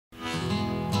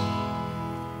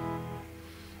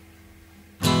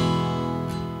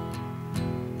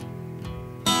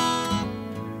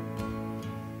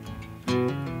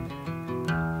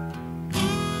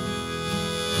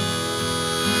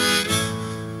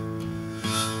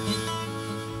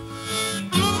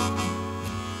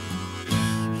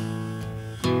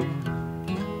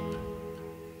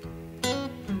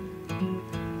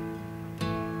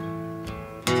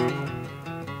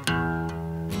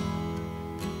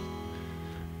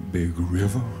big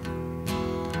river,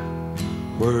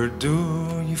 where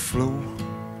do you flow?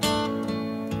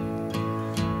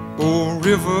 Oh,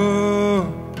 river,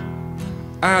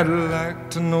 I'd like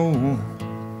to know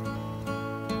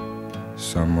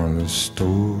some of the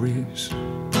stories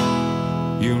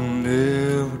you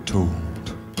never told.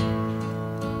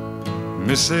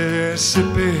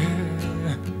 Mississippi,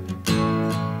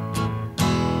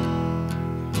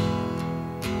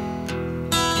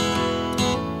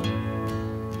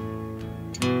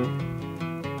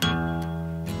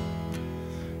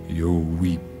 your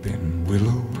weeping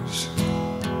willows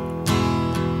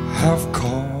have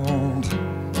called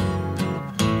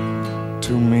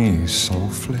to me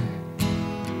softly,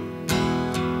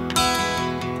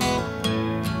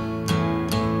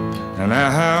 and I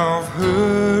have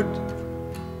heard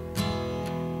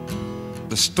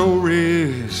the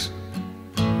stories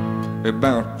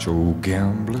about your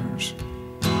gamblers,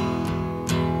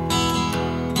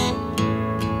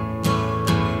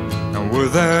 and were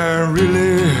there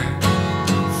really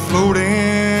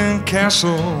floating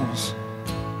castles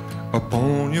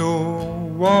upon your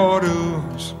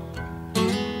waters?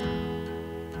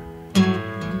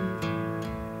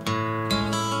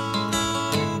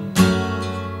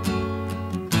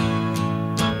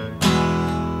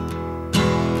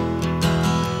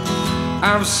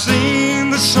 I've seen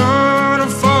the sun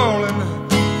falling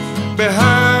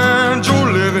behind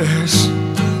your levees.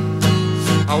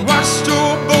 I watched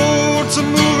your boats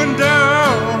moving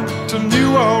down to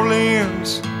New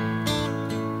Orleans.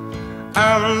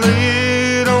 I've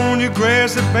laid on your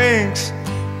grassy banks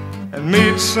and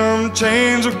made some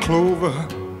chains of clover.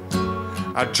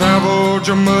 I traveled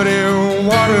your muddy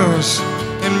waters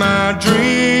in my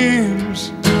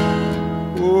dreams.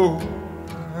 Oh,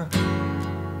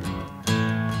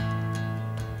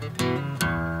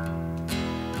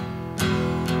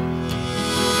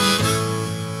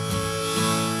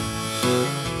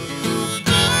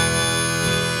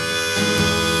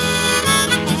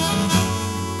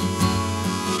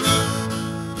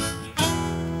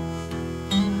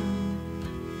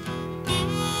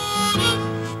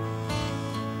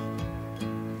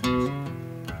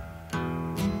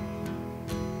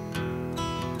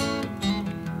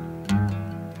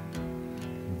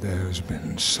 there's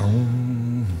been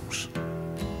songs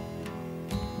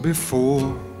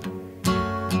before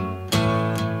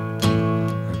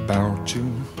about you,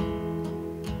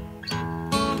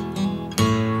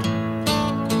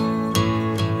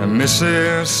 and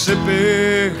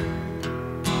Mississippi,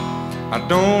 I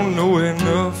don't know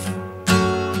enough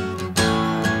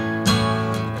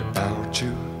about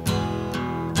you.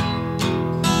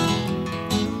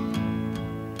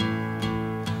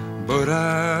 But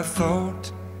I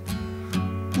thought,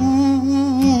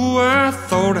 ooh, I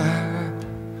thought I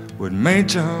would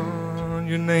mention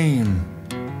your name.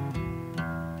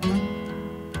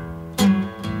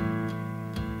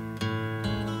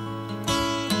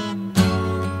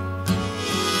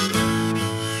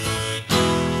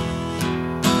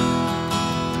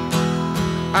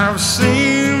 I've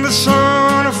seen the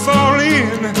sun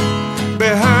falling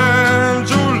behind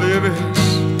your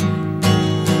levees.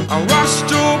 I watched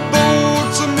your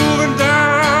boats moving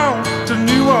down to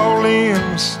New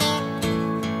Orleans.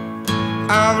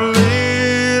 I've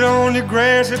laid on your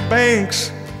grassy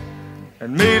banks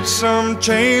and made some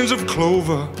chains of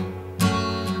clover.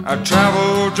 I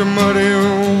traveled your muddy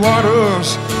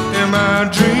waters in my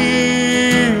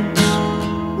dreams.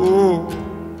 Oh,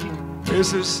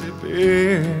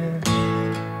 Mississippi.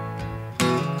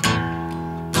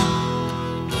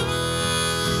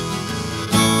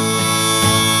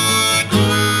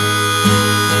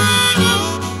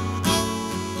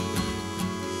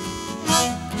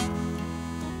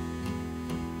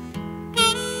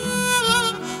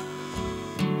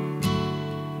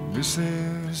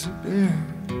 Mississippi.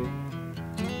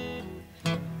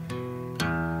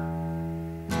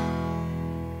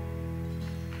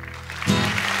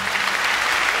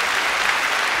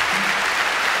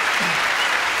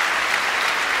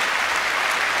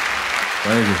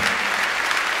 Thank you.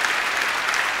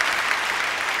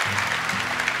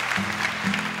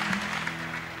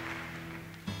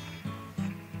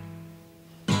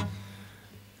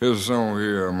 Here's a song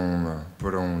here I'm gonna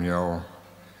put on y'all.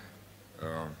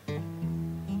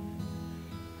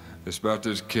 It's about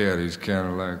this cat. He's kind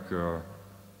of like a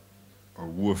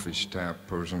wolfish type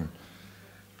person,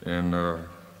 and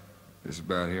it's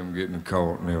about him getting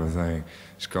caught and everything.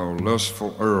 It's called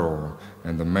Lustful Earl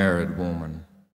and the Married Woman.